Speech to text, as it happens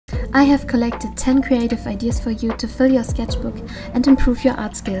I have collected 10 creative ideas for you to fill your sketchbook and improve your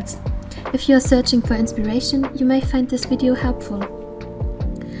art skills. If you are searching for inspiration, you may find this video helpful.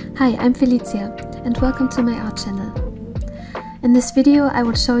 Hi, I'm Felicia and welcome to my art channel. In this video I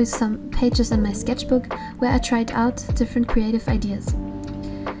will show you some pages in my sketchbook where I tried out different creative ideas.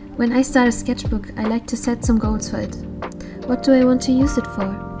 When I start a sketchbook, I like to set some goals for it. What do I want to use it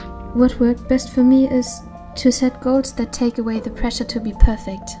for? What worked best for me is to set goals that take away the pressure to be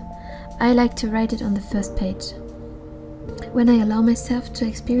perfect. I like to write it on the first page. When I allow myself to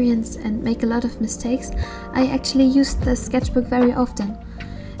experience and make a lot of mistakes, I actually use the sketchbook very often.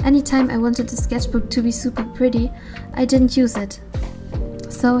 Anytime I wanted the sketchbook to be super pretty, I didn't use it.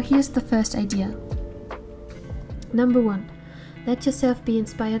 So here's the first idea. Number 1. Let yourself be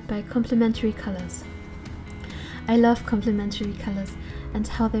inspired by complementary colors. I love complementary colors and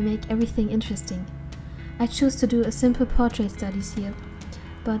how they make everything interesting. I choose to do a simple portrait studies here,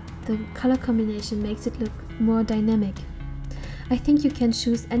 but the color combination makes it look more dynamic. I think you can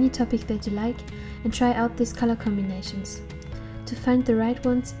choose any topic that you like and try out these color combinations. To find the right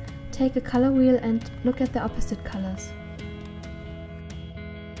ones, take a color wheel and look at the opposite colors.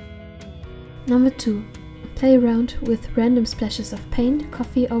 Number 2. Play around with random splashes of paint,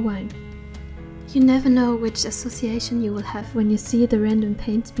 coffee or wine. You never know which association you will have when you see the random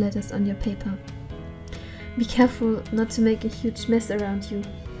paint splatters on your paper. Be careful not to make a huge mess around you.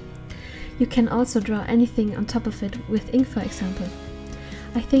 You can also draw anything on top of it with ink, for example.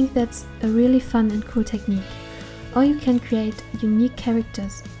 I think that's a really fun and cool technique. Or you can create unique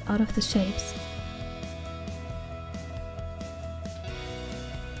characters out of the shapes.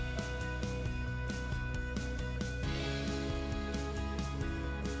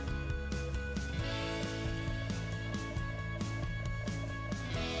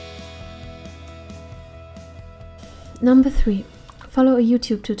 Number 3. Follow a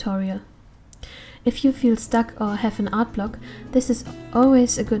YouTube tutorial. If you feel stuck or have an art block, this is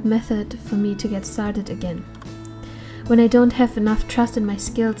always a good method for me to get started again. When I don't have enough trust in my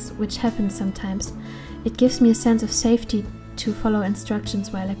skills, which happens sometimes, it gives me a sense of safety to follow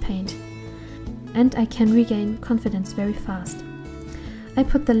instructions while I paint. And I can regain confidence very fast. I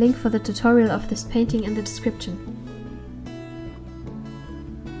put the link for the tutorial of this painting in the description.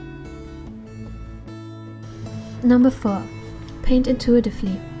 Number 4. Paint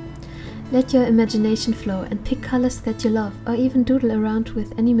intuitively. Let your imagination flow and pick colors that you love, or even doodle around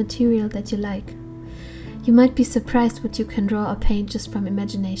with any material that you like. You might be surprised what you can draw or paint just from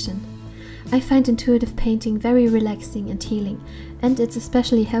imagination. I find intuitive painting very relaxing and healing, and it's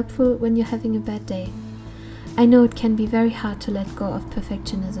especially helpful when you're having a bad day. I know it can be very hard to let go of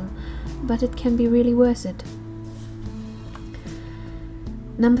perfectionism, but it can be really worth it.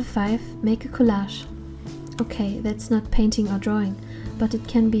 Number 5. Make a collage. Okay, that's not painting or drawing, but it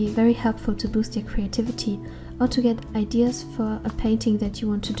can be very helpful to boost your creativity or to get ideas for a painting that you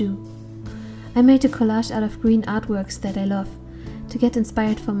want to do. I made a collage out of green artworks that I love, to get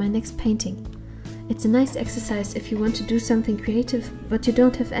inspired for my next painting. It's a nice exercise if you want to do something creative, but you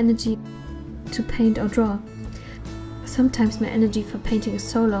don't have energy to paint or draw. Sometimes my energy for painting is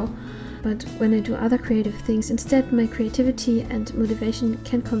so low, but when I do other creative things instead, my creativity and motivation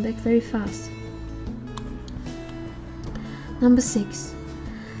can come back very fast. Number 6.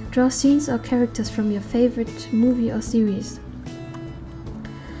 Draw scenes or characters from your favorite movie or series.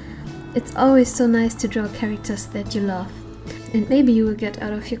 It's always so nice to draw characters that you love. And maybe you will get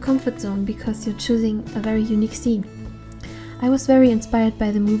out of your comfort zone because you're choosing a very unique scene. I was very inspired by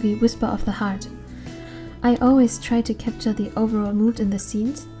the movie Whisper of the Heart. I always try to capture the overall mood in the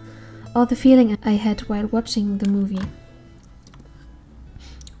scenes, or the feeling I had while watching the movie.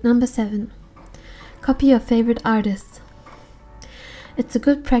 Number 7. Copy your favorite artists. It's a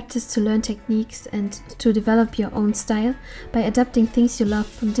good practice to learn techniques and to develop your own style by adapting things you love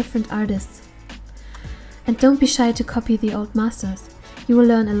from different artists. And don't be shy to copy the old masters. You will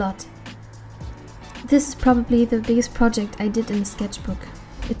learn a lot. This is probably the biggest project I did in a sketchbook.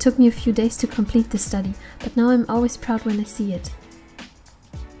 It took me a few days to complete this study, but now I'm always proud when I see it.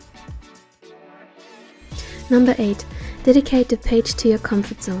 Number 8. Dedicate the page to your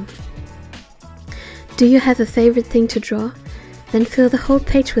comfort zone. Do you have a favorite thing to draw? Then fill the whole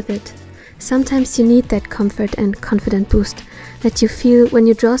page with it. Sometimes you need that comfort and confident boost that you feel when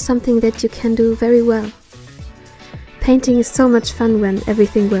you draw something that you can do very well. Painting is so much fun when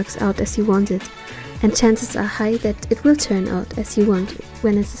everything works out as you want it, and chances are high that it will turn out as you want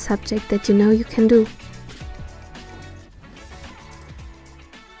when it's a subject that you know you can do.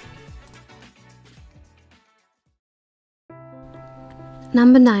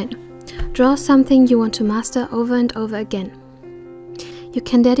 Number 9. Draw something you want to master over and over again. You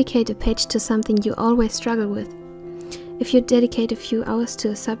can dedicate a page to something you always struggle with. If you dedicate a few hours to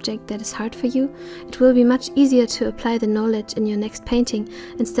a subject that is hard for you, it will be much easier to apply the knowledge in your next painting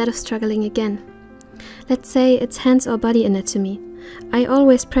instead of struggling again. Let's say it's hands or body anatomy. I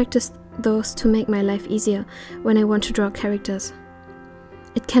always practice those to make my life easier when I want to draw characters.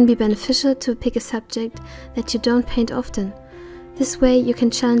 It can be beneficial to pick a subject that you don't paint often. This way you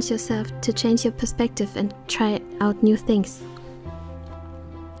can challenge yourself to change your perspective and try out new things.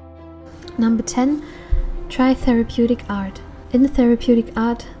 Number 10. Try therapeutic art. In the therapeutic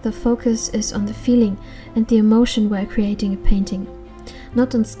art, the focus is on the feeling and the emotion while creating a painting,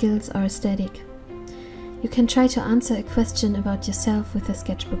 not on skills or aesthetic. You can try to answer a question about yourself with a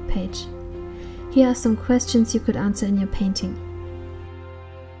sketchbook page. Here are some questions you could answer in your painting.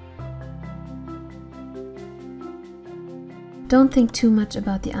 Don't think too much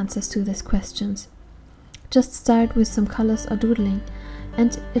about the answers to these questions. Just start with some colors or doodling,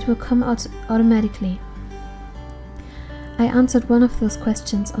 and it will come out automatically. I answered one of those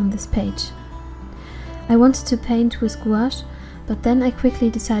questions on this page. I wanted to paint with gouache, but then I quickly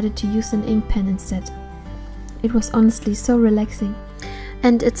decided to use an ink pen instead. It was honestly so relaxing.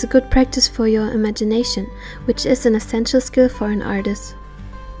 And it's a good practice for your imagination, which is an essential skill for an artist.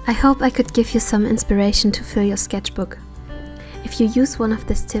 I hope I could give you some inspiration to fill your sketchbook. If you use one of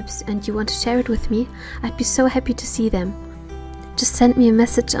these tips and you want to share it with me, I'd be so happy to see them. Just send me a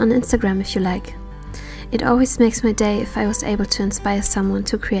message on Instagram if you like. It always makes my day if I was able to inspire someone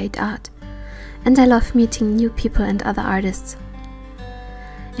to create art. And I love meeting new people and other artists.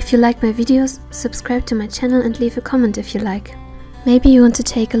 If you like my videos, subscribe to my channel and leave a comment if you like. Maybe you want to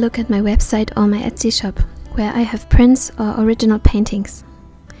take a look at my website or my Etsy shop, where I have prints or original paintings.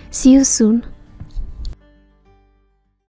 See you soon!